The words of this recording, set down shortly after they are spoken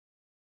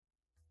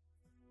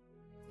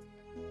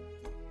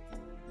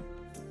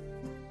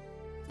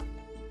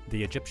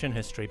The Egyptian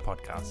History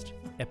Podcast,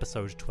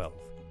 Episode 12,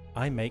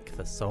 I Make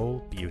the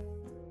Soul Beautiful.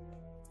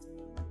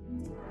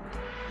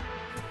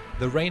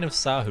 The reign of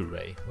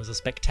Sahure was a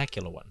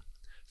spectacular one,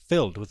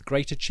 filled with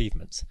great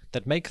achievements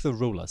that make the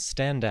ruler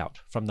stand out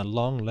from the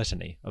long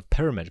litany of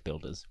pyramid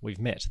builders we've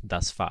met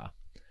thus far.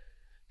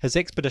 His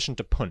expedition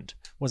to Punt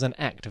was an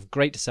act of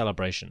great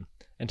celebration,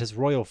 and his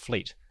royal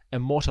fleet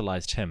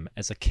immortalized him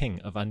as a king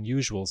of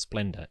unusual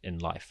splendor in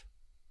life.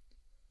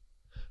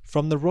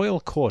 From the royal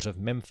court of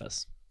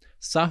Memphis,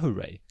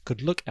 Sahure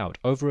could look out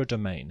over a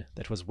domain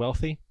that was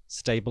wealthy,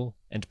 stable,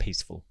 and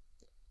peaceful.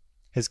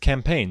 His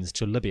campaigns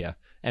to Libya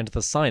and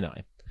the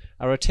Sinai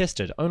are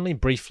attested only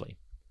briefly,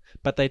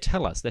 but they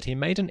tell us that he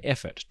made an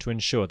effort to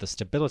ensure the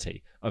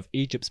stability of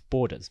Egypt's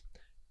borders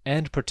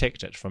and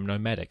protect it from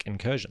nomadic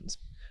incursions.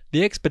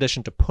 The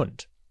expedition to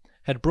Punt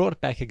had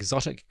brought back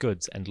exotic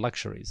goods and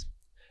luxuries,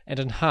 and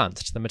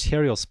enhanced the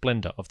material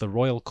splendor of the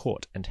royal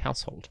court and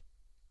household.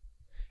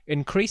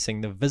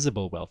 Increasing the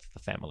visible wealth of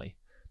the family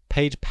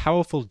paid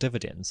powerful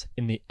dividends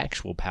in the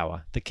actual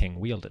power the king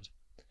wielded,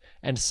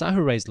 and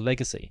Sahure's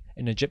legacy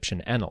in Egyptian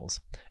annals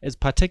is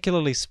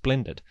particularly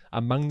splendid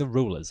among the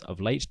rulers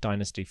of late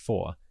Dynasty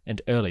IV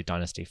and early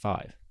Dynasty V.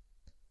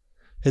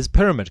 His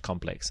pyramid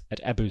complex at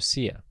Abu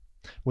Sir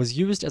was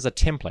used as a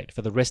template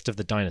for the rest of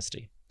the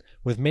dynasty,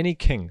 with many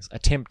kings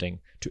attempting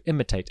to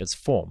imitate its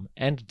form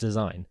and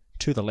design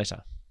to the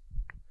letter.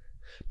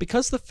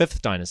 Because the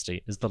Fifth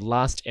Dynasty is the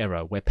last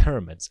era where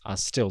pyramids are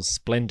still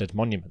splendid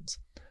monuments,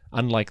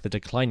 unlike the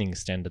declining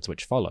standards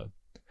which follow,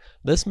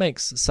 this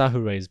makes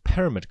Sahure's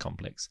pyramid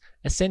complex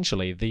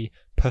essentially the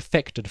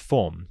perfected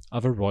form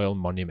of a royal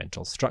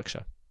monumental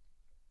structure.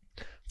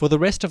 For the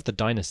rest of the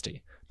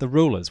dynasty, the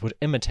rulers would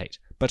imitate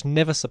but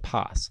never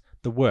surpass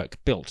the work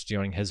built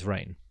during his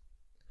reign.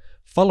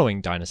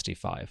 Following Dynasty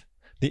V,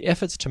 the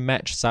efforts to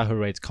match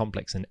Sahure's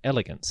complex in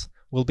elegance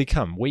will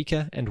become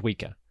weaker and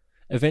weaker,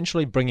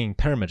 eventually bringing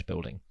pyramid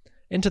building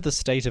into the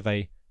state of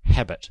a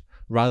habit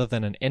rather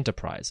than an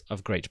enterprise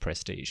of great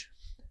prestige.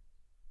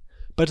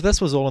 But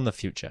this was all in the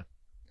future,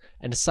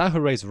 and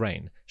Sahure's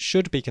reign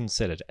should be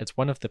considered as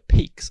one of the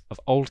peaks of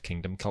Old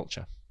Kingdom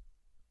culture.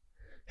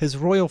 His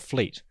royal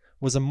fleet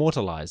was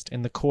immortalized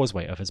in the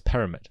causeway of his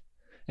pyramid,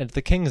 and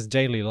the king's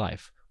daily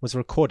life was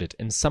recorded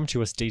in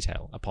sumptuous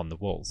detail upon the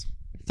walls.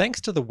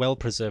 Thanks to the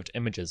well-preserved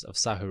images of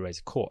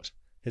Sahure's court,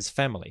 his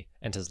family,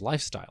 and his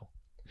lifestyle,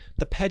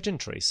 the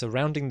pageantry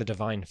surrounding the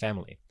divine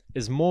family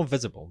is more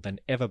visible than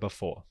ever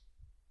before.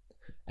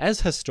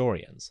 As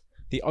historians,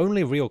 the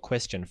only real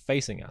question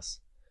facing us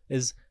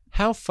is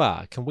how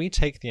far can we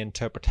take the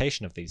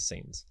interpretation of these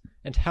scenes,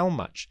 and how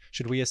much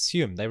should we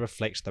assume they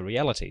reflect the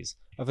realities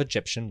of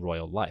Egyptian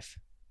royal life?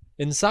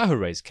 In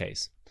Sahure's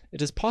case,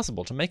 it is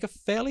possible to make a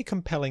fairly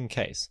compelling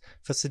case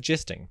for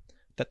suggesting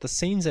that the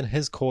scenes in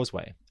his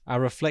causeway are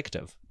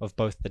reflective of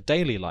both the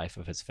daily life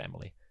of his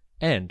family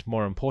and,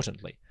 more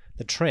importantly,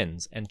 the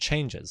trends and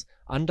changes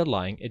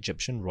underlying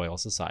Egyptian royal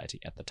society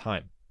at the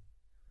time.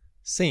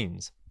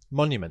 Scenes,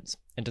 monuments,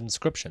 and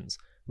inscriptions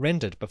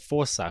rendered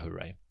before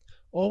Sahure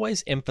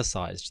always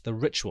emphasized the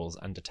rituals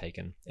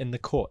undertaken in the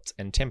courts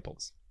and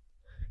temples.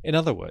 In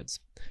other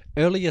words,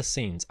 earlier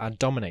scenes are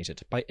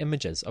dominated by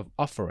images of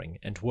offering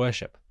and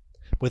worship,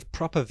 with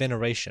proper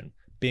veneration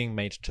being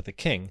made to the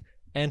king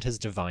and his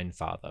divine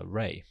father,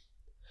 Re.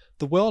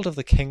 The world of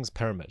the king's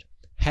pyramid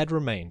had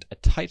remained a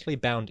tightly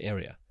bound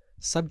area,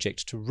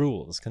 subject to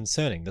rules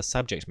concerning the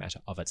subject matter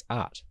of its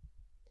art.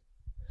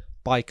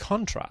 By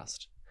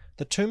contrast,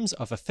 the tombs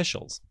of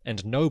officials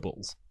and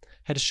nobles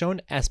had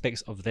shown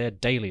aspects of their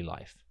daily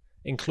life,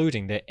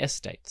 including their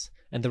estates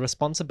and the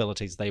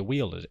responsibilities they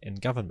wielded in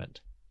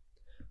government.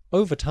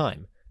 Over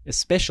time,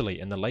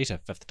 especially in the later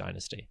Fifth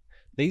Dynasty,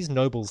 these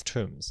nobles'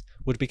 tombs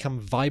would become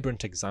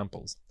vibrant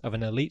examples of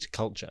an elite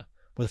culture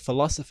with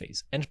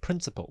philosophies and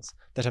principles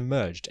that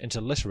emerged into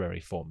literary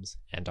forms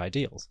and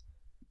ideals.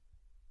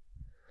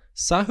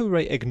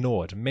 Sahure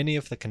ignored many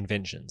of the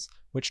conventions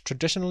which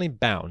traditionally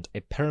bound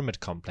a pyramid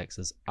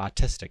complex's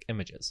artistic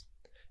images,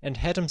 and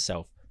had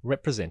himself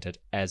represented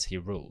as he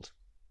ruled.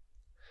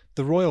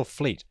 The royal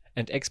fleet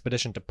and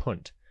expedition to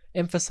Punt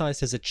emphasized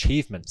his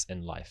achievements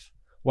in life,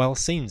 while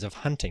scenes of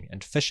hunting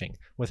and fishing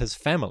with his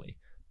family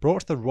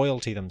brought the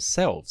royalty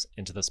themselves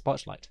into the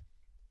spotlight.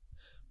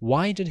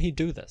 Why did he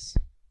do this?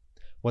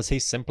 Was he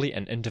simply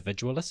an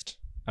individualist,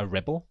 a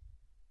rebel?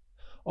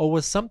 Or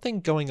was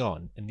something going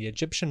on in the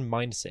Egyptian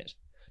mindset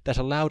that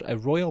allowed a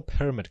royal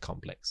pyramid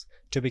complex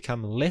to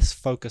become less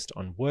focused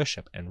on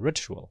worship and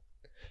ritual,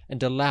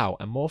 and allow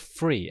a more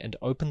free and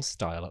open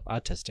style of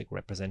artistic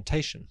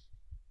representation?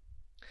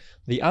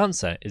 The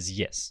answer is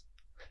yes,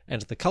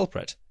 and the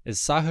culprit is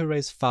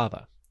Sahure's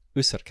father,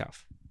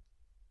 Userkaf.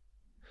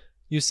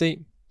 You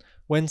see,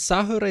 when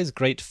Sahure's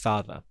great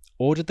father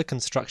ordered the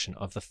construction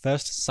of the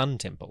first Sun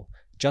Temple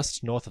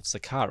just north of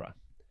Saqqara,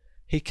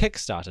 he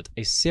kick-started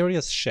a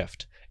serious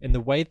shift in the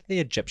way that the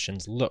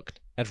Egyptians looked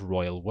at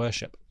royal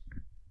worship.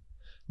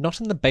 Not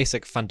in the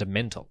basic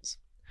fundamentals.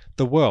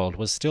 The world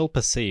was still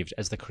perceived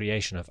as the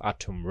creation of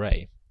Atum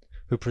Re,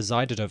 who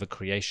presided over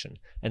creation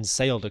and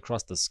sailed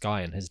across the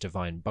sky in his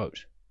divine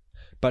boat.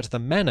 But the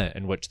manner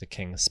in which the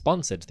king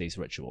sponsored these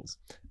rituals,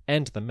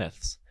 and the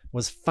myths,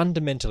 was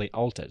fundamentally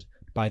altered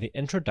by the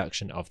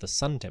introduction of the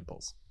sun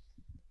temples.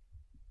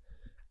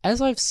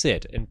 As I've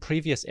said in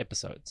previous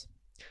episodes,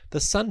 the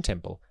Sun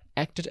Temple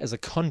acted as a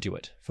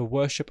conduit for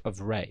worship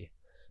of Re,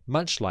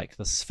 much like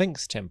the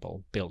Sphinx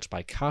Temple built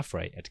by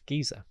Khafre at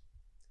Giza.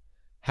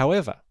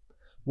 However,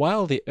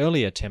 while the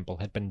earlier temple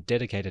had been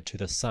dedicated to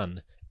the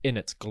sun in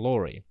its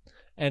glory,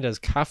 and as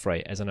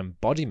Khafre as an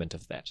embodiment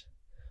of that,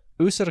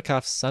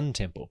 Usirkaf's Sun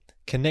Temple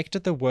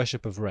connected the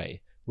worship of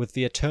Re with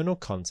the eternal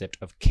concept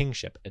of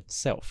kingship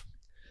itself.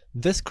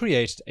 This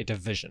created a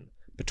division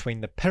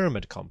between the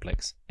pyramid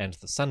complex and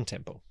the Sun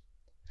Temple.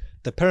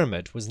 The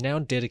pyramid was now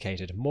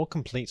dedicated more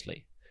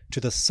completely to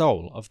the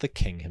soul of the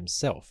king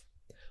himself,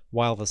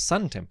 while the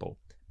Sun Temple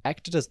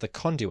acted as the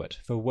conduit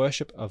for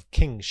worship of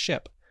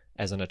kingship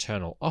as an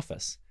eternal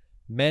office,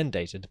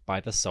 mandated by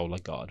the solar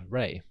god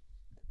Re.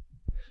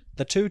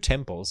 The two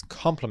temples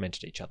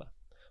complemented each other,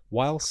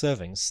 while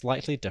serving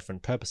slightly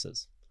different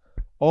purposes,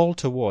 all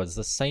towards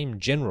the same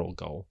general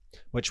goal,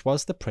 which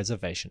was the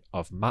preservation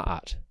of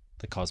Ma'at,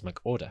 the cosmic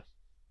order.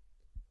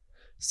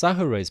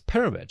 Sahure's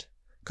pyramid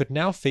could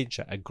now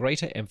feature a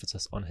greater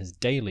emphasis on his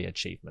daily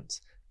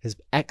achievements, his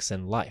acts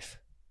in life.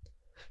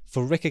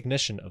 For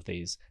recognition of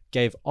these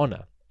gave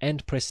honor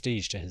and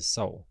prestige to his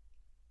soul.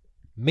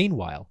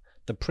 Meanwhile,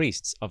 the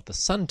priests of the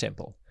Sun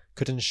Temple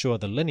could ensure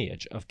the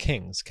lineage of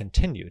kings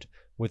continued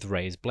with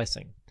Re's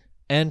blessing,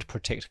 and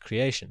protect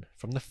creation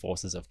from the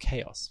forces of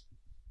chaos.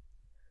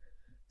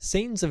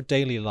 Scenes of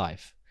daily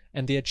life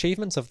and the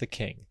achievements of the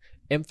king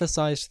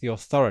emphasized the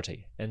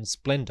authority and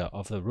splendor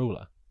of the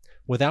ruler,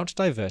 without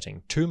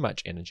diverting too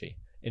much energy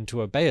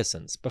into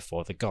obeisance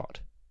before the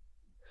god.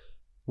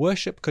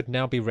 Worship could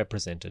now be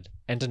represented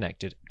and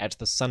enacted at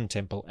the Sun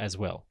Temple as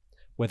well,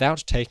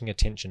 without taking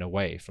attention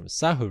away from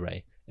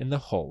Sahure in the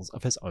halls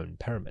of his own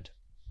pyramid.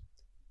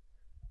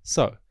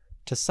 So,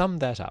 to sum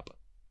that up,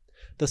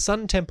 the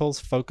Sun Temple's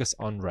focus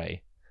on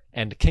Re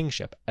and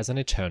kingship as an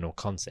eternal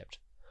concept,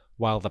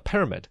 while the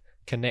pyramid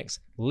connects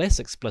less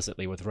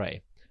explicitly with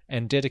Re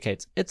and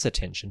dedicates its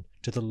attention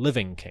to the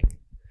living king,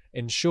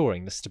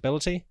 ensuring the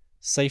stability,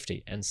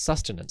 safety, and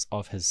sustenance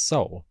of his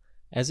soul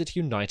as it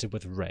united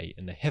with Re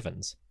in the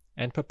heavens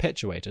and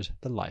perpetuated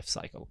the life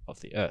cycle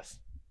of the earth.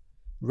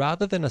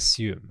 Rather than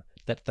assume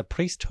that the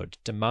priesthood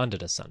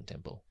demanded a Sun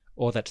Temple,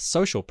 or that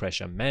social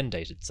pressure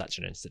mandated such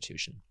an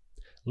institution,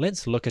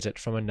 let's look at it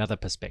from another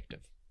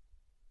perspective.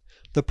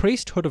 The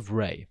priesthood of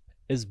Re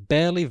is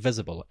barely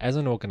visible as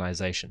an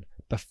organization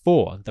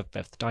before the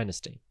 5th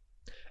dynasty,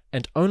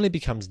 and only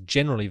becomes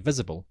generally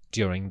visible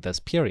during this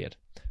period,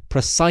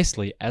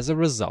 precisely as a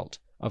result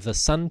of the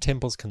Sun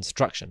Temple's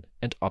construction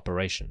and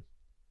operation.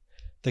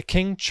 The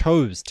king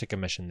chose to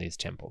commission these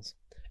temples,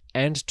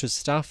 and to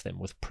staff them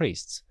with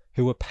priests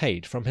who were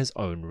paid from his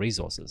own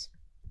resources.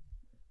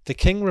 The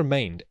king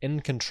remained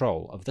in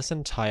control of this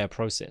entire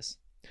process,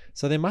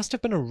 so there must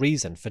have been a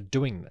reason for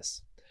doing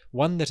this,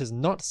 one that is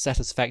not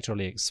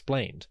satisfactorily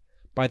explained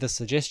by the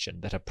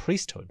suggestion that a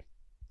priesthood,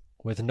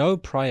 with no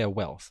prior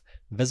wealth,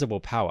 visible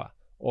power,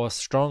 or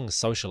strong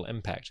social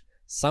impact,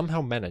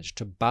 somehow managed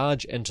to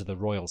barge into the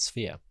royal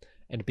sphere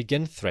and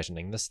begin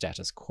threatening the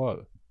status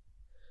quo.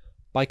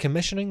 By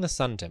commissioning the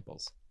Sun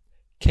Temples,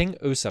 King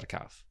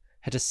Usirkaf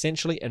had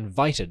essentially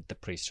invited the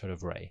priesthood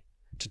of Re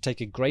to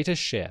take a greater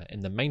share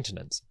in the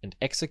maintenance and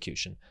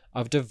execution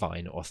of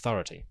divine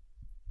authority.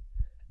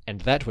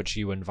 And that which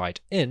you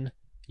invite in,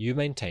 you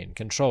maintain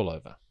control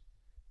over.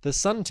 The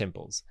Sun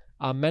Temples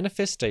are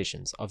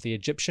manifestations of the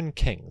Egyptian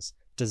king's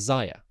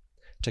desire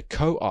to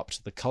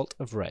co-opt the cult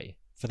of Re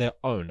for their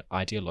own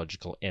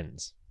ideological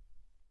ends.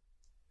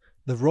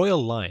 The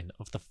royal line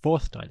of the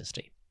 4th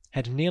dynasty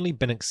had nearly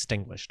been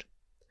extinguished,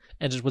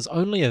 and it was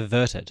only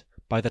averted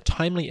by the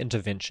timely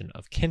intervention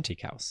of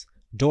Khentikaus,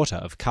 daughter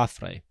of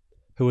Khafre,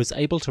 who was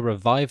able to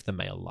revive the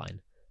male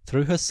line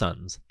through her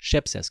sons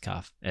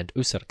Shepseskaf and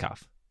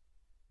Usirkaf.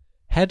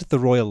 Had the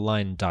royal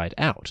line died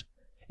out,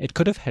 it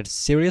could have had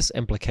serious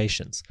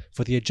implications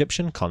for the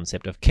Egyptian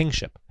concept of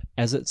kingship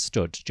as it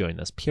stood during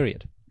this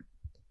period.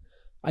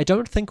 I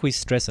don't think we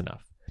stress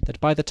enough that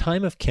by the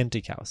time of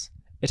Khentikaus,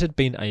 it had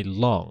been a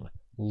long,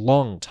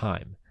 long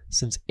time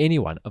since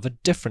anyone of a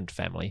different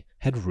family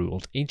had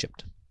ruled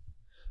Egypt.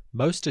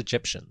 Most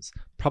Egyptians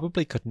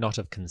probably could not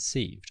have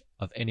conceived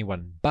of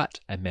anyone but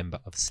a member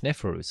of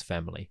Sneferu's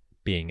family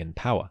being in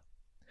power,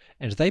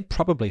 and they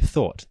probably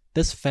thought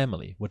this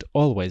family would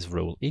always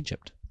rule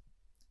Egypt.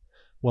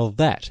 Well,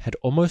 that had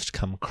almost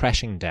come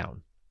crashing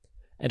down,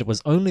 and it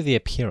was only the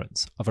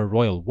appearance of a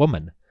royal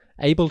woman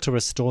able to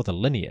restore the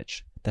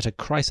lineage that a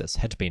crisis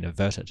had been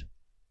averted.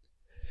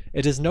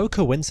 It is no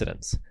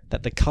coincidence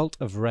that the cult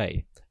of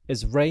Re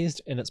is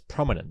raised in its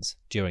prominence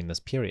during this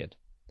period.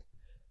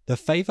 The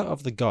favor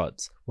of the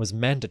gods was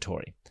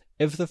mandatory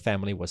if the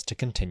family was to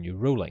continue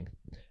ruling,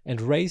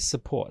 and Re's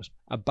support,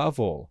 above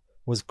all,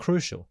 was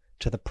crucial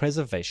to the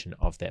preservation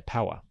of their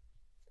power.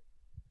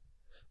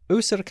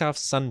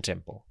 Usirkaf's Sun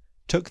Temple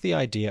took the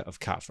idea of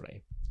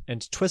Khafre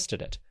and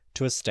twisted it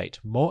to a state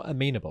more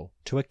amenable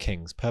to a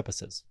king's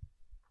purposes.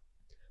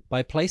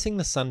 By placing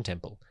the Sun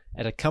Temple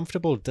at a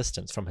comfortable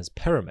distance from his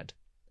pyramid,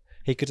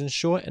 he could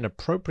ensure an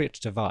appropriate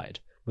divide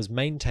was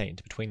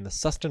maintained between the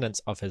sustenance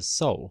of his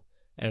soul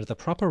and the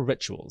proper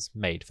rituals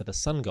made for the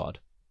sun god.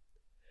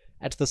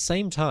 At the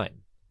same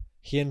time,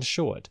 he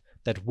ensured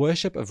that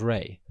worship of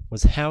Re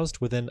was housed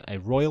within a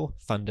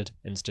royal-funded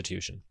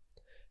institution,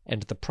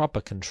 and the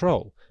proper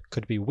control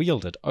could be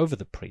wielded over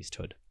the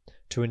priesthood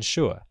to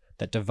ensure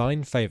that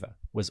divine favour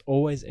was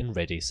always in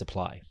ready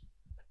supply.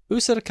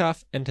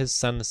 Usirkaf and his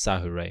son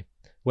Sahura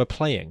were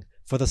playing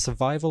for the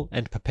survival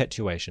and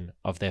perpetuation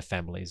of their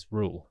family's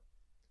rule.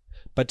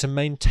 But to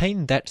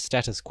maintain that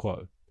status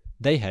quo,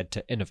 they had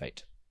to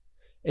innovate.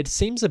 It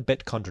seems a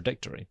bit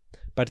contradictory,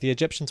 but the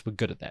Egyptians were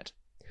good at that.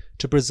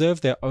 To preserve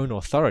their own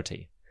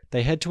authority,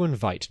 they had to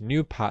invite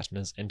new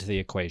partners into the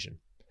equation,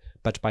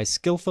 but by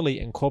skillfully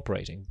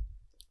incorporating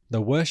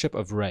the worship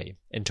of Re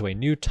into a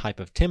new type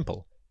of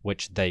temple,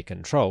 which they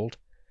controlled,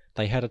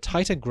 they had a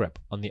tighter grip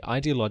on the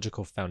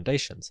ideological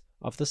foundations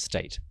of the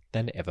state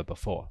than ever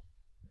before.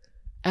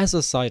 As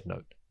a side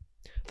note,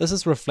 this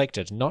is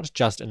reflected not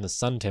just in the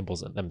sun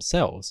temples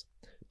themselves,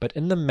 but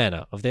in the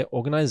manner of their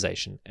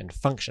organization and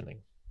functioning.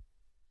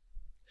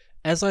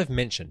 As I've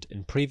mentioned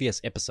in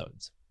previous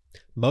episodes,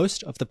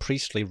 most of the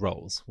priestly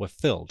roles were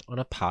filled on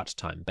a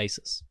part-time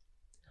basis.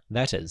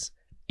 That is,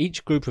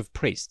 each group of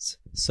priests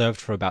served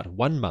for about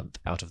 1 month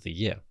out of the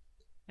year,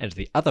 and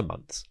the other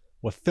months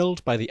were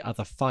filled by the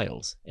other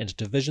files and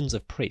divisions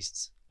of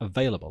priests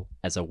available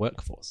as a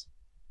workforce.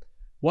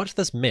 What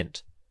this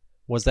meant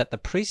was that the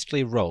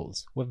priestly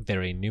roles were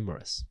very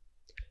numerous,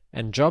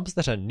 and jobs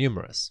that are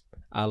numerous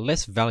are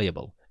less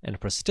valuable and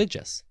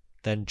prestigious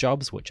than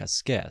jobs which are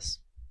scarce.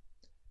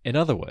 In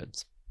other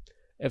words,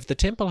 if the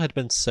temple had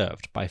been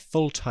served by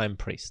full-time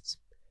priests,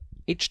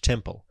 each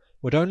temple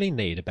would only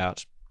need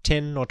about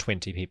 10 or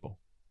 20 people.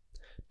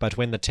 But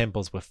when the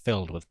temples were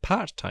filled with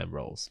part-time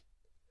roles,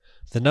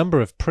 the number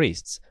of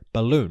priests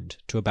ballooned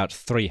to about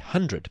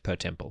 300 per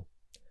temple.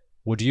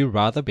 Would you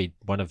rather be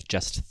one of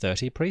just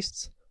 30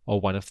 priests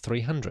or one of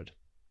 300?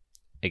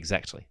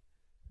 Exactly.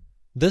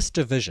 This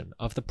division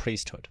of the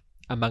priesthood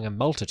among a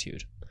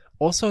multitude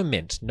also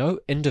meant no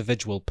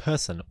individual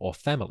person or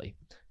family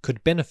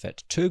could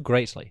benefit too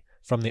greatly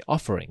from the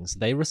offerings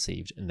they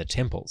received in the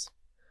temples.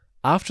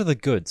 After the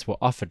goods were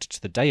offered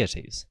to the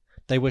deities,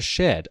 they were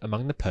shared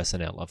among the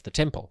personnel of the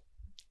temple.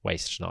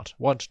 Waste not,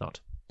 want not.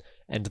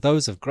 And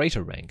those of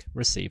greater rank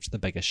received the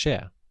bigger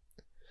share.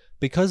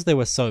 Because there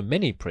were so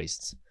many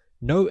priests,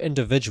 no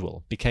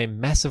individual became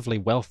massively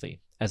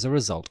wealthy as a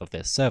result of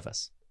their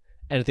service,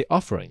 and the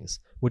offerings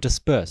were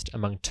dispersed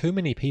among too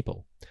many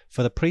people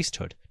for the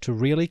priesthood to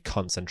really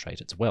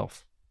concentrate its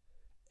wealth.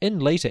 In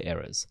later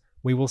eras,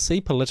 we will see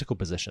political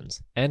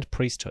positions and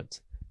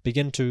priesthoods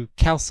begin to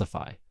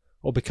calcify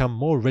or become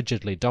more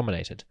rigidly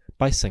dominated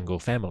by single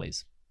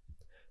families.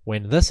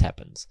 When this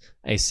happens,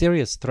 a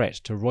serious threat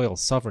to royal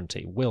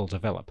sovereignty will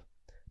develop.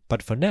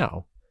 But for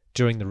now,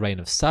 during the reign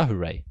of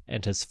Sahura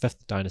and his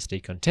 5th dynasty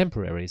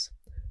contemporaries,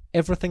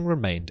 everything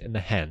remained in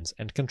the hands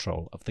and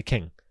control of the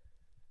king.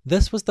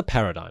 This was the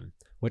paradigm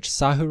which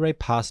Sahura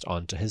passed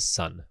on to his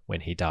son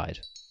when he died.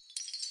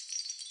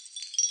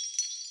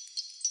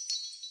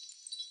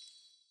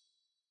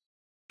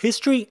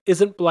 History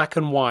isn't black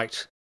and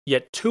white,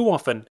 yet too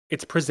often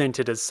it's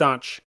presented as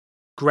such.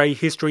 Grey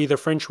History: The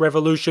French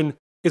Revolution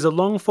is a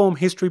long-form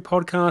history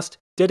podcast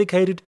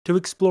dedicated to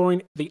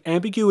exploring the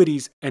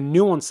ambiguities and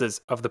nuances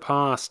of the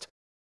past.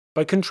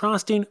 By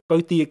contrasting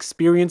both the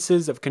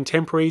experiences of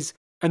contemporaries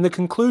and the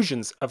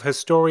conclusions of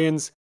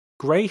historians,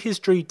 Grey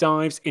History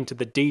dives into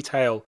the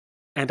detail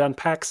and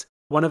unpacks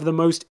one of the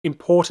most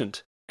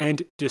important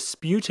and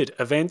disputed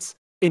events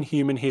in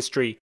human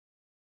history.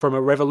 From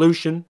a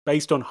revolution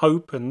based on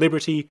hope and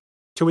liberty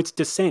to its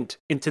descent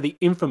into the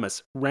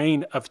infamous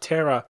Reign of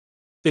Terror,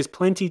 there's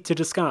plenty to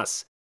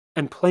discuss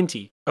and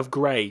plenty of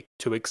grey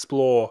to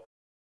explore.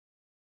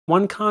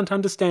 One can't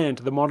understand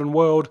the modern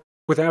world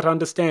without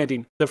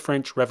understanding the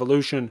French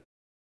Revolution.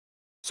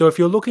 So if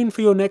you're looking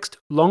for your next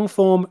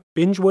long-form,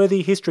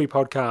 binge-worthy history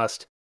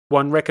podcast,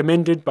 one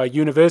recommended by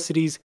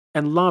universities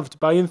and loved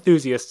by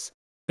enthusiasts,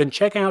 then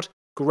check out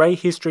Grey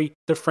History: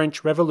 The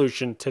French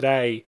Revolution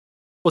today,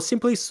 or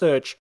simply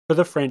search for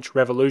the French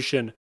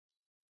Revolution.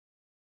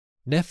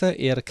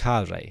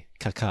 Nefer-ir-Kare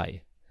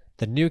Kakai,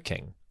 the new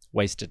king,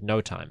 wasted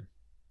no time.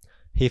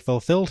 He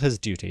fulfilled his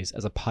duties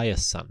as a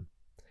pious son,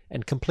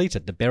 and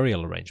completed the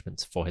burial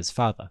arrangements for his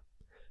father,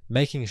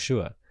 making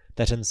sure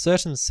that in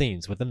certain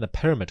scenes within the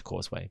Pyramid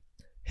Causeway,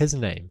 his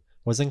name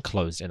was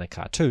enclosed in a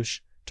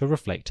cartouche to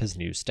reflect his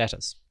new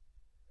status.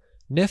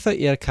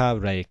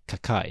 Nefer-ir-Kare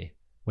Kakai,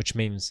 which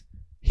means,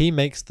 "He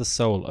makes the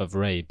soul of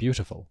Re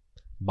beautiful,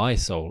 my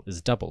soul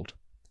is doubled,"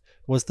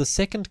 was the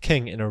second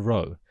king in a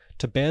row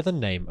to bear the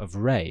name of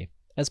Re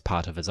as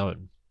part of his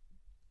own.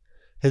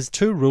 His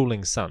 2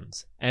 ruling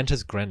sons and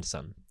his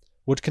grandson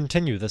would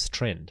continue this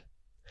trend,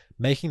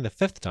 making the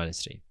 5th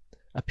dynasty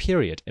a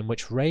period in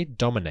which Re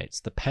dominates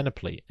the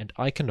panoply and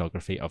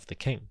iconography of the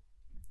king.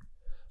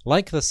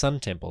 Like the sun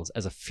temples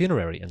as a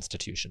funerary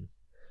institution,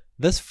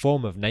 this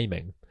form of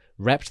naming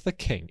wrapped the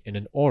king in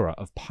an aura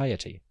of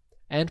piety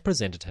and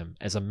presented him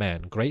as a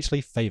man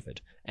greatly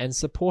favoured and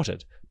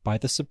supported by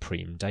the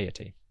supreme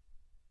deity.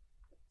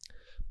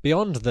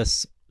 Beyond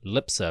this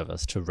lip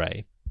service to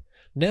Re,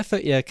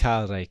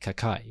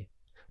 Nefertiti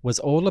was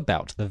all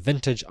about the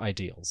vintage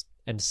ideals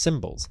and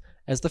symbols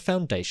as the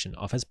foundation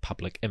of his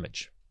public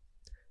image.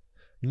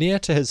 Near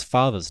to his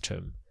father's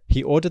tomb,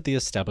 he ordered the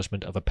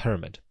establishment of a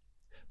pyramid,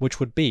 which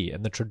would be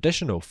in the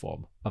traditional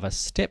form of a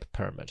step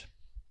pyramid.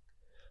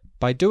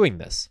 By doing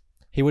this,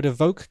 he would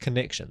evoke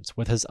connections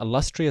with his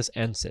illustrious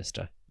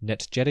ancestor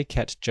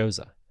Netjerikat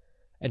Djoser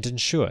and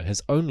ensure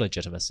his own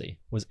legitimacy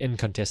was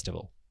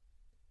incontestable.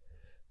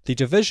 The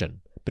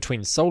division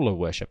between solar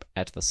worship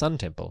at the Sun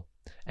Temple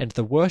and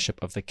the worship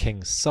of the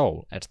king's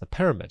soul at the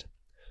pyramid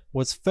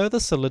was further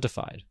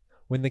solidified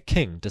when the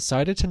king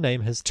decided to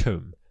name his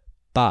tomb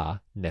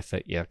Ba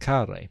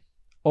Nefer-Irkare,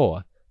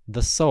 or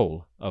the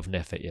soul of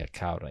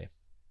Nefer-Irkare.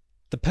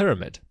 The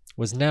pyramid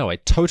was now a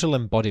total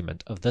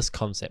embodiment of this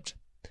concept,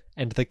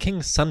 and the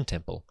king's sun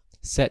temple,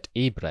 Set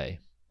Ibre,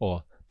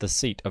 or the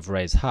seat of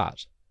Re's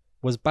heart,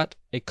 was but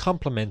a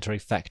complementary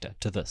factor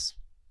to this.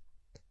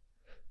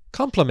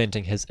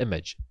 Complementing his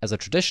image as a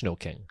traditional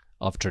king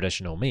of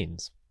traditional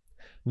means,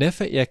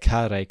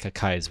 Nefer-Irkare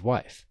Kakai's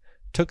wife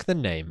took the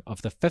name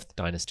of the 5th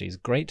dynasty's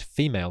great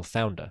female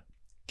founder,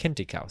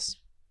 Khentikaus.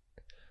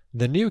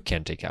 The new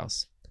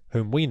Khentikaus,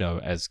 whom we know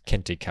as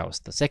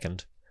Khentikaus II,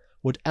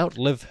 would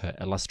outlive her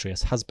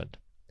illustrious husband,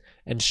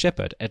 and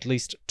shepherd at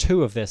least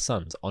 2 of their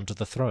sons onto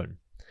the throne,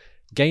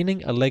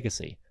 gaining a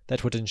legacy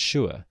that would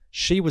ensure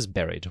she was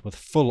buried with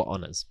full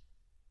honours.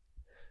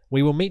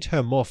 We will meet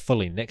her more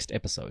fully next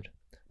episode,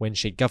 when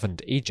she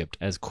governed Egypt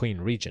as queen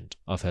regent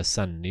of her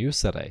son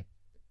Niuserre,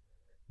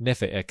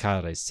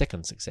 Nefer-Irkare's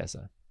second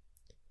successor.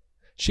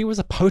 She was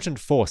a potent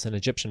force in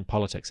Egyptian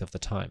politics of the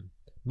time,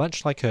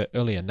 much like her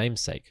earlier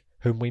namesake,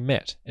 whom we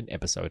met in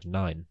episode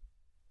 9.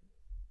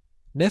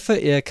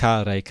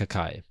 Nefer-Irkare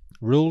Kakai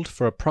ruled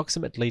for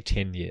approximately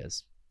 10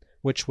 years,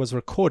 which was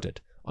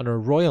recorded on a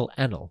royal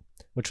annal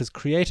which was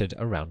created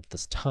around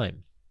this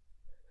time.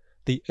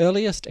 The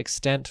earliest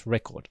extant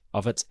record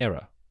of its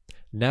era,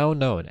 now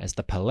known as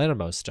the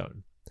Palermo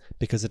Stone,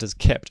 because it is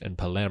kept in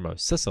Palermo,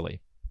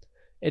 Sicily,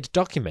 it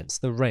documents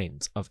the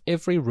reigns of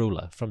every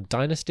ruler from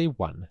Dynasty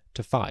 1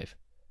 to 5,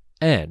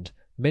 and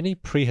many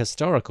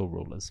prehistorical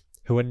rulers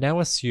who are now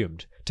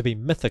assumed to be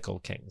mythical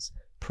kings,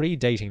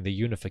 predating the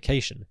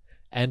unification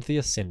and the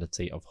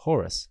ascendancy of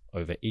Horus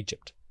over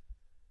Egypt.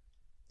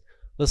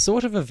 The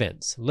sort of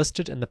events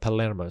listed in the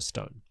Palermo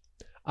Stone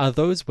are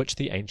those which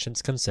the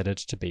ancients considered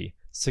to be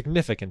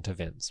significant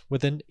events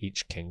within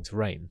each king's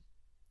reign.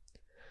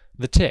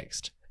 The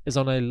text is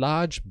on a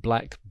large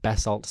black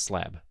basalt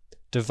slab,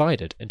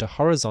 divided into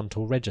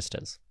horizontal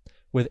registers,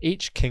 with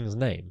each king's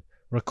name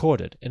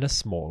recorded in a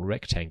small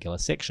rectangular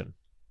section.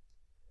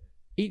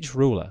 Each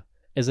ruler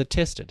is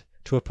attested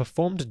to have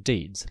performed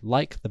deeds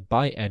like the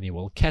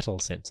biannual cattle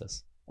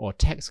census, or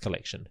tax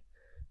collection,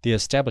 the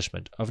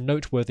establishment of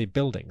noteworthy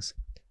buildings,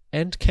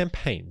 and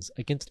campaigns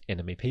against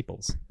enemy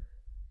peoples.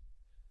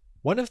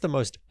 One of the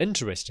most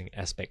interesting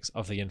aspects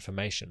of the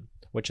information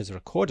which is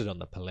recorded on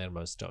the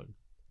Palermo Stone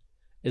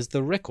is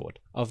the record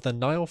of the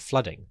Nile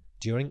flooding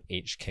during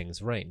each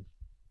king's reign.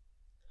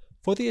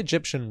 For the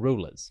Egyptian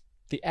rulers,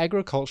 the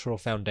agricultural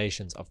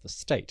foundations of the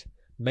state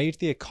made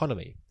the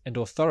economy and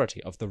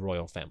authority of the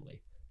royal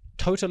family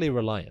totally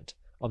reliant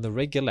on the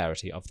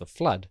regularity of the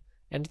flood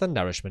and the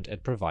nourishment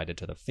it provided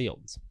to the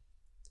fields.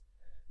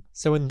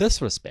 So in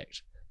this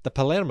respect, the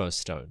Palermo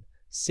Stone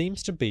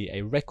seems to be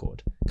a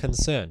record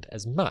concerned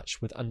as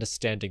much with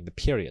understanding the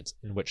periods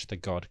in which the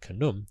god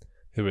Khnum,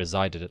 who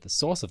resided at the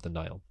source of the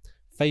Nile,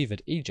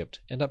 favoured Egypt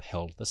and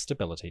upheld the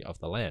stability of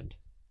the land.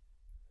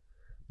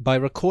 By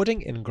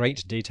recording in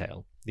great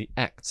detail the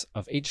acts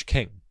of each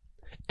king,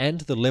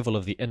 and the level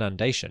of the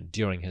inundation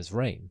during his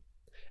reign,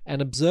 an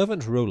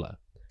observant ruler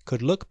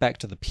could look back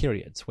to the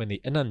periods when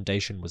the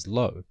inundation was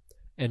low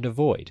and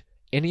avoid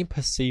any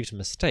perceived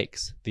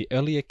mistakes the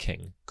earlier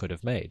king could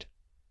have made.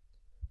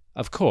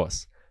 Of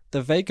course,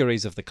 the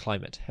vagaries of the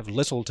climate have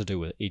little to do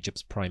with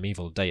Egypt's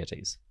primeval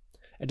deities,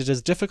 and it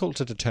is difficult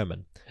to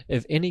determine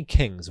if any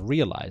kings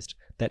realized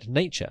that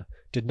nature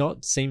did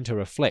not seem to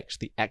reflect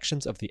the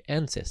actions of the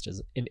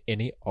ancestors in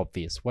any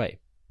obvious way.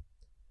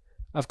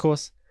 Of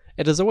course,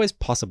 it is always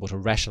possible to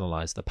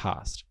rationalize the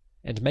past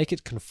and make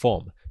it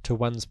conform to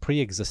one's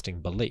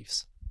pre-existing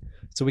beliefs,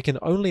 so we can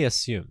only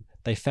assume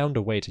they found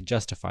a way to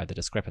justify the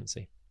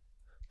discrepancy.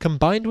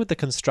 Combined with the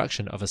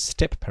construction of a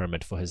step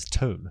pyramid for his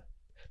tomb,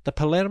 the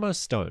Palermo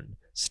Stone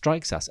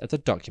strikes us as a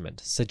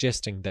document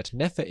suggesting that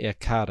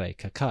Nefer-Irkare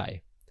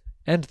Kakai,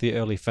 and the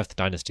early 5th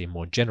dynasty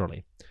more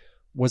generally,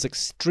 was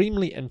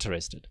extremely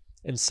interested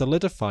in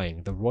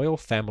solidifying the royal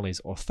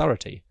family's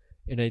authority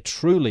in a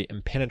truly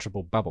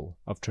impenetrable bubble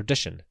of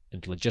tradition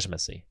and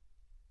legitimacy.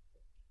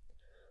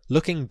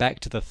 Looking back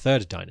to the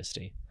 3rd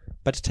dynasty,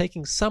 but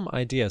taking some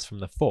ideas from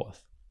the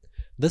fourth.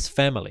 This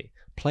family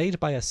played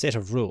by a set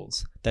of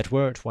rules that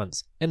were at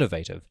once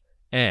innovative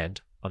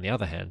and, on the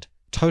other hand,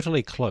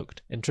 totally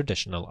cloaked in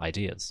traditional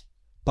ideas.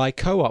 By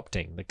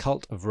co-opting the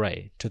cult of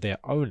Re to their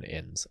own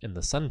ends in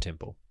the Sun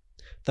Temple,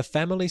 the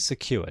family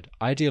secured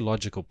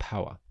ideological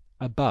power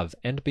above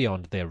and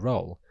beyond their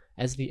role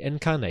as the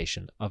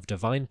incarnation of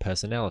divine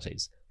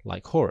personalities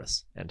like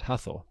Horus and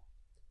Hathor.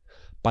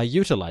 By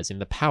utilizing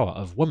the power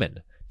of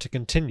women to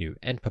continue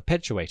and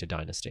perpetuate a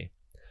dynasty,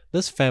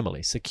 this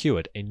family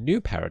secured a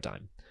new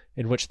paradigm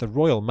in which the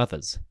royal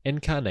mothers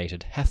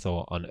incarnated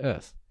Hathor on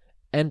earth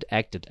and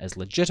acted as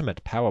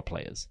legitimate power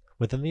players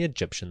within the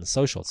Egyptian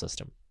social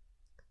system.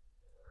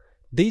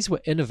 These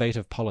were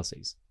innovative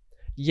policies,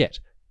 yet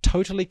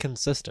totally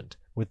consistent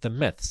with the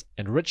myths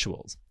and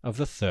rituals of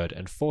the 3rd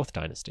and 4th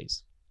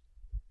dynasties.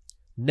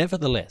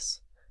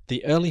 Nevertheless,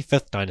 the early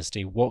 5th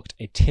dynasty walked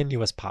a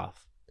tenuous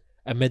path,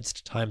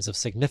 amidst times of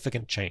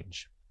significant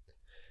change.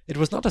 It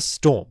was not a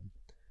storm,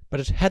 but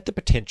it had the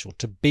potential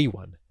to be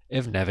one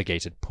if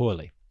navigated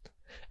poorly,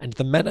 and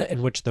the manner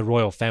in which the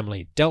royal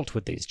family dealt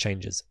with these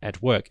changes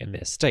at work in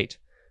their state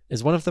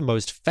is one of the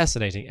most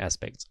fascinating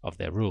aspects of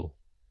their rule.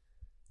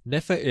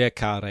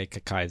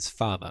 Nefer-Kare-Kakai's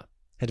father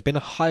had been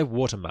a high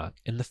watermark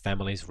in the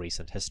family's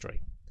recent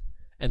history,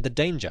 and the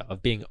danger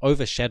of being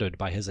overshadowed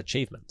by his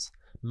achievements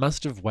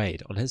must have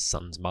weighed on his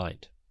son's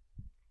mind.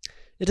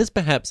 It is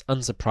perhaps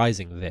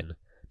unsurprising, then,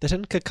 that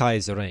in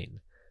Kakai's reign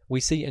we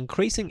see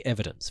increasing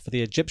evidence for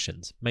the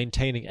Egyptians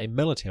maintaining a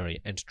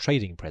military and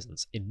trading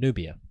presence in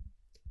Nubia.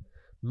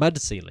 Mud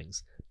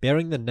ceilings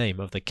bearing the name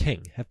of the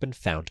king have been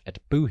found at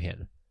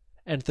Buhen,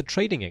 and the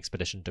trading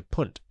expedition to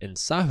Punt in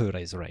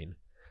Sahure's reign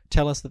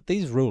tell us that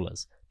these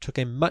rulers took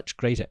a much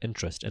greater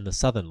interest in the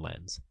southern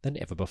lands than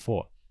ever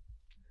before.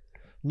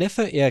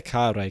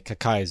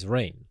 Nefer-Kare-Kakai's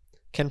reign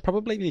can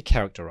probably be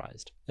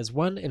characterized as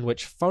one in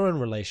which foreign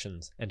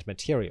relations and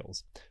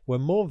materials were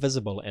more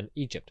visible in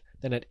Egypt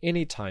than at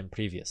any time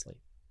previously.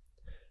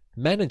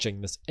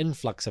 Managing this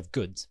influx of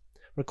goods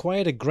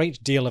required a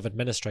great deal of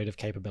administrative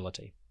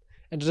capability,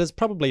 and it is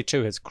probably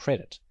to his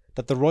credit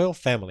that the royal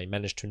family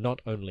managed to not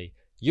only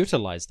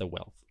utilize the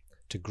wealth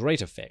to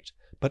great effect,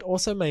 but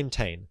also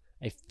maintain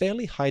a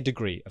fairly high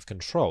degree of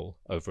control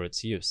over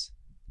its use.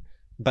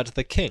 But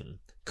the king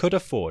could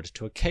afford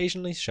to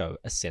occasionally show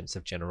a sense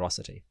of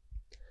generosity.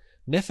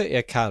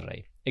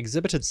 Nefer-Kare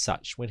exhibited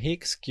such when he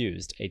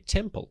excused a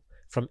temple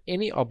from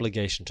any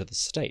obligation to the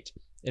state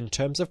in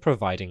terms of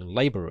providing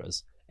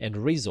labourers and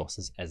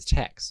resources as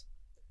tax.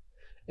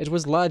 It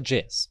was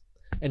largesse,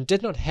 and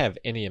did not have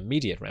any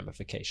immediate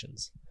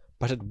ramifications,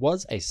 but it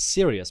was a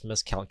serious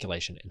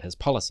miscalculation in his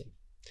policy,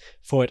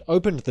 for it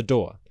opened the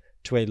door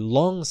to a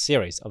long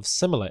series of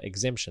similar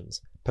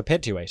exemptions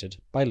perpetuated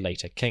by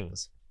later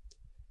kings.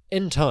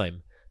 In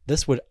time,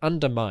 this would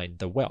undermine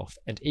the wealth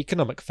and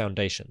economic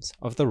foundations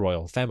of the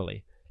royal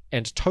family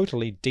and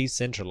totally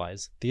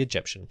decentralize the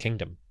Egyptian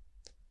kingdom.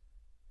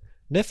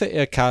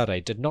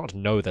 Nefer-Kare did not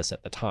know this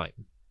at the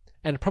time,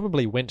 and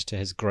probably went to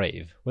his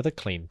grave with a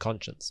clean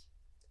conscience.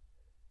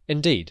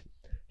 Indeed,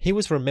 he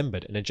was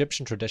remembered in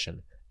Egyptian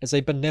tradition as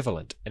a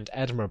benevolent and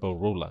admirable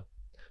ruler,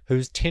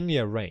 whose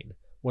 10-year reign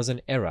was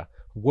an era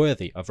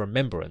worthy of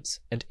remembrance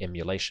and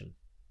emulation.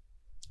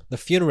 The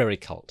funerary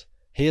cult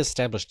he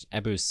established at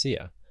Abu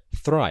Sir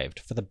thrived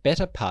for the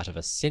better part of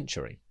a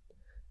century,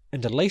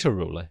 and a later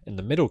ruler in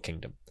the Middle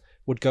Kingdom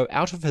would go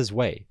out of his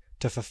way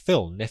to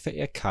fulfill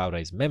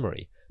Nefer-Kare's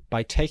memory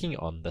by taking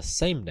on the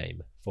same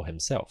name for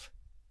himself.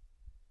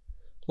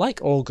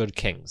 Like all good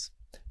kings,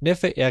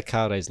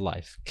 Nefer-Kare's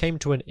life came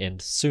to an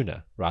end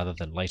sooner rather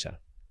than later,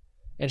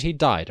 and he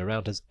died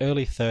around his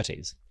early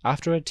 30s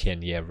after a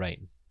 10-year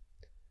reign.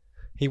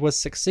 He was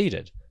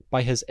succeeded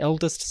by his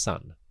eldest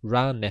son,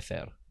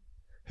 Ra-Nefer,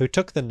 who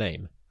took the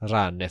name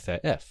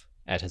Ra-Nefer-F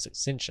at his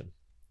ascension.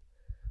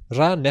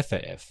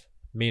 Ra-Nefer-F,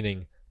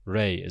 meaning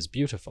Re is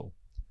beautiful,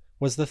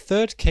 was the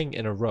third king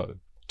in a row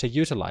to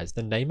utilize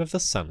the name of the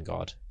sun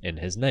god in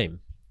his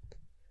name.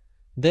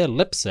 Their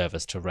lip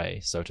service to Re,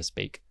 so to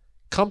speak,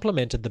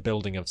 complemented the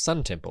building of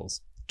sun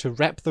temples to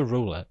wrap the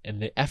ruler in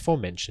the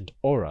aforementioned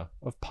aura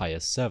of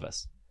pious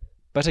service.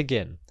 But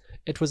again,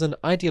 it was an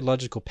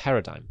ideological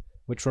paradigm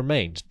which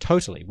remained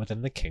totally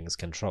within the king's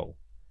control.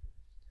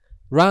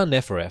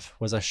 Ra-Nefer-F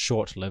was a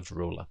short-lived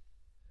ruler,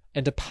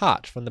 and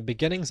apart from the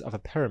beginnings of a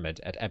pyramid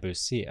at Abu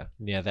Sir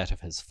near that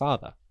of his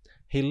father,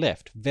 he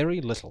left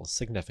very little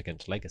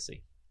significant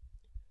legacy.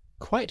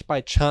 Quite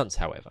by chance,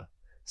 however,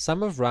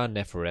 some of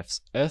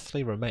Ra-Nefer-F's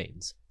earthly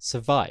remains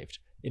survived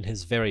in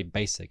his very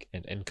basic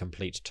and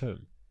incomplete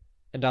tomb,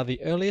 and are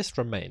the earliest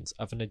remains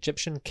of an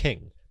Egyptian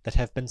king that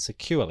have been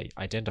securely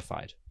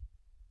identified.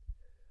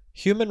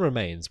 Human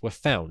remains were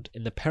found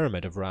in the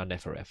pyramid of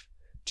Ra-Nefer-F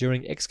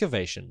during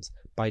excavations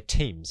by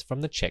teams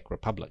from the Czech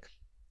Republic.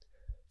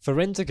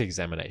 Forensic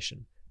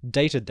examination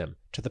dated them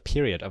to the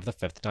period of the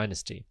 5th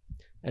dynasty,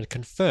 and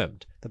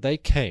confirmed that they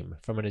came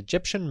from an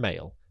Egyptian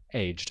male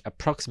aged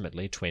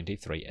approximately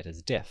 23 at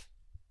his death.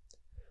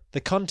 The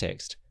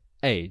context,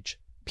 age,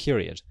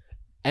 period,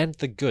 and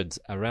the goods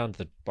around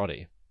the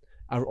body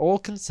are all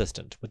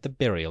consistent with the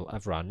burial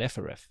of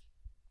Ra-Neferef,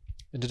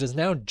 and it is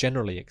now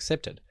generally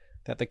accepted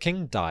that the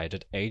king died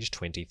at age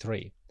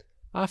 23,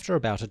 after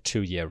about a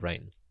 2-year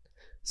reign.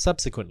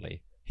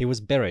 Subsequently, he was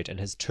buried in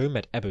his tomb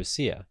at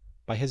Abusir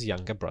by his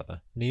younger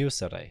brother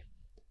Niuserre.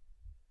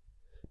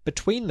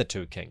 Between the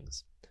two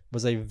kings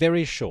was a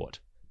very short,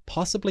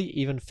 possibly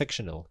even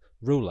fictional,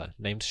 ruler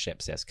named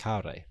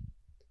Shepseskare.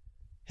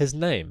 His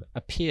name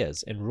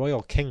appears in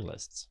royal king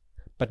lists,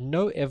 but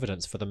no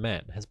evidence for the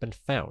man has been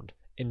found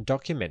in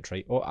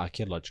documentary or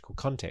archaeological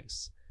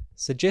contexts,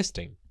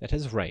 suggesting that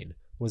his reign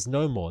was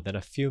no more than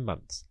a few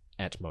months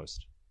at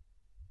most.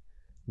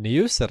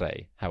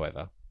 Niuserre,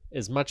 however,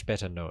 is much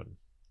better known.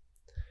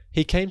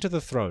 He came to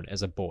the throne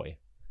as a boy,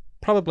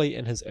 probably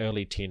in his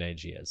early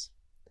teenage years.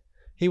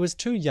 He was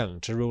too young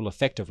to rule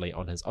effectively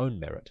on his own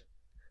merit,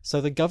 so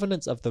the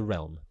governance of the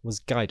realm was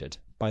guided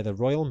by the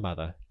royal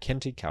mother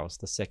Khentikaus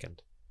II.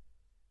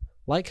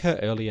 Like her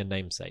earlier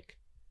namesake,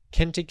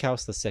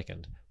 Khentikaus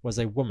II was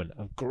a woman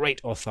of great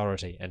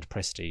authority and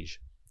prestige,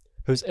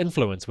 whose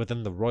influence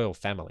within the royal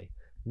family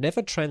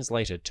never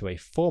translated to a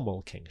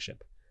formal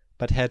kingship,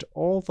 but had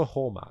all the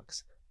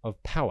hallmarks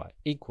of power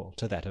equal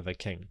to that of a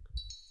king.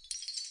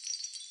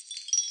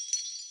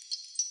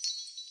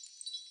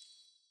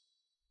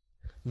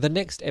 The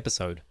next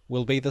episode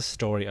will be the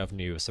story of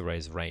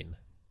Niuserre's reign,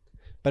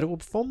 but it will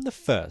form the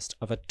first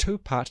of a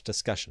 2-part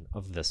discussion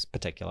of this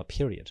particular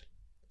period.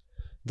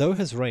 Though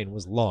his reign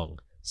was long,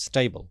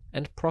 stable,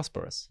 and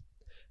prosperous,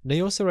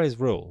 Niuserre's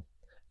rule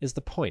is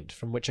the point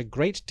from which a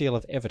great deal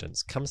of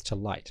evidence comes to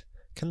light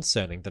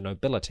concerning the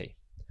nobility,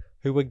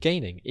 who were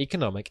gaining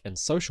economic and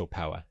social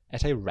power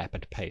at a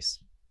rapid pace.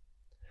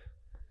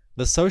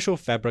 The social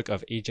fabric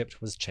of Egypt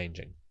was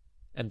changing,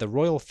 and the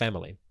royal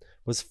family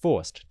was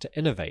forced to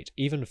innovate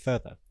even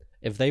further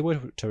if they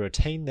were to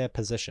retain their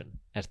position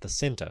at the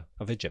center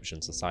of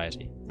Egyptian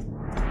society.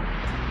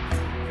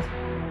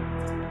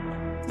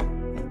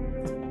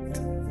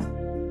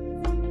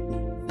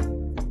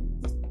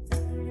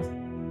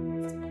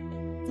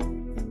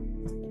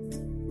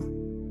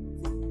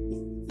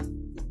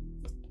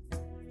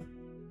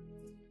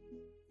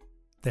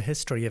 The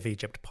History of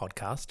Egypt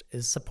podcast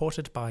is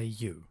supported by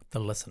you, the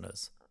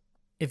listeners.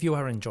 If you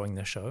are enjoying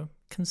the show,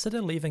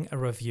 consider leaving a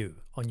review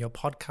on your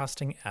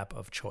podcasting app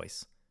of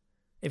choice.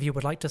 If you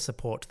would like to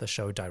support the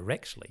show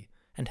directly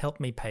and help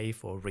me pay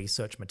for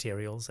research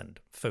materials and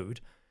food,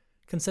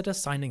 consider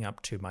signing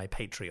up to my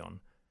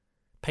Patreon.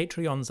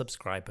 Patreon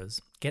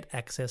subscribers get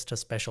access to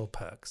special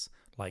perks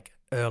like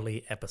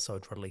early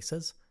episode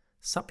releases,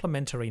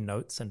 supplementary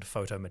notes and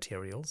photo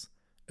materials,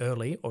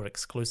 early or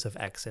exclusive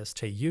access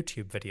to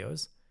YouTube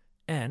videos,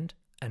 and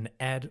an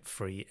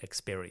ad-free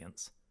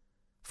experience.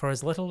 For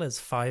as little as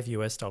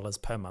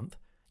 $5 per month,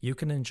 you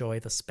can enjoy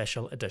the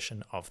special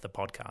edition of the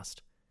podcast.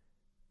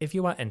 If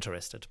you are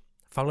interested,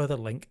 follow the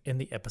link in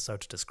the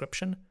episode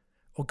description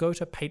or go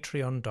to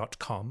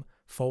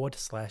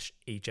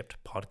patreon.com/Egypt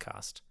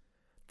podcast.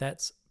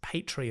 That's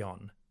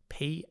Patreon,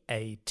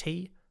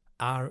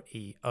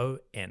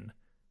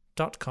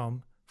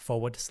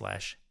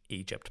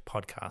 patreon.com/Egypt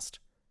podcast.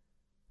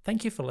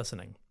 Thank you for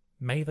listening.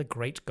 May the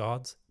great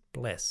gods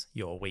bless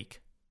your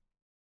week.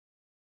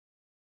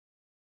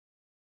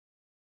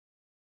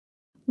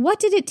 What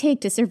did it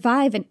take to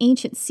survive an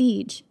ancient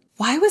siege?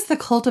 Why was the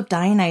cult of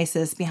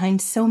Dionysus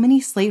behind so many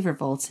slave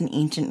revolts in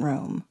ancient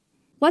Rome?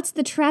 What's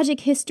the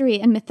tragic history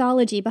and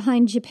mythology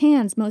behind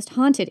Japan's most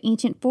haunted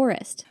ancient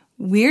forest?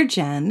 We're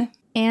Jen.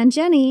 And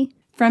Jenny.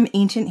 From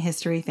Ancient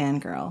History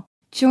Fangirl.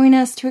 Join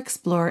us to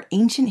explore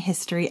ancient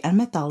history and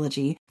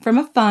mythology from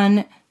a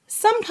fun,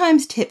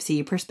 sometimes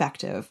tipsy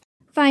perspective.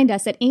 Find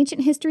us at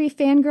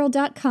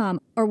ancienthistoryfangirl.com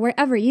or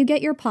wherever you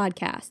get your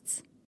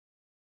podcasts.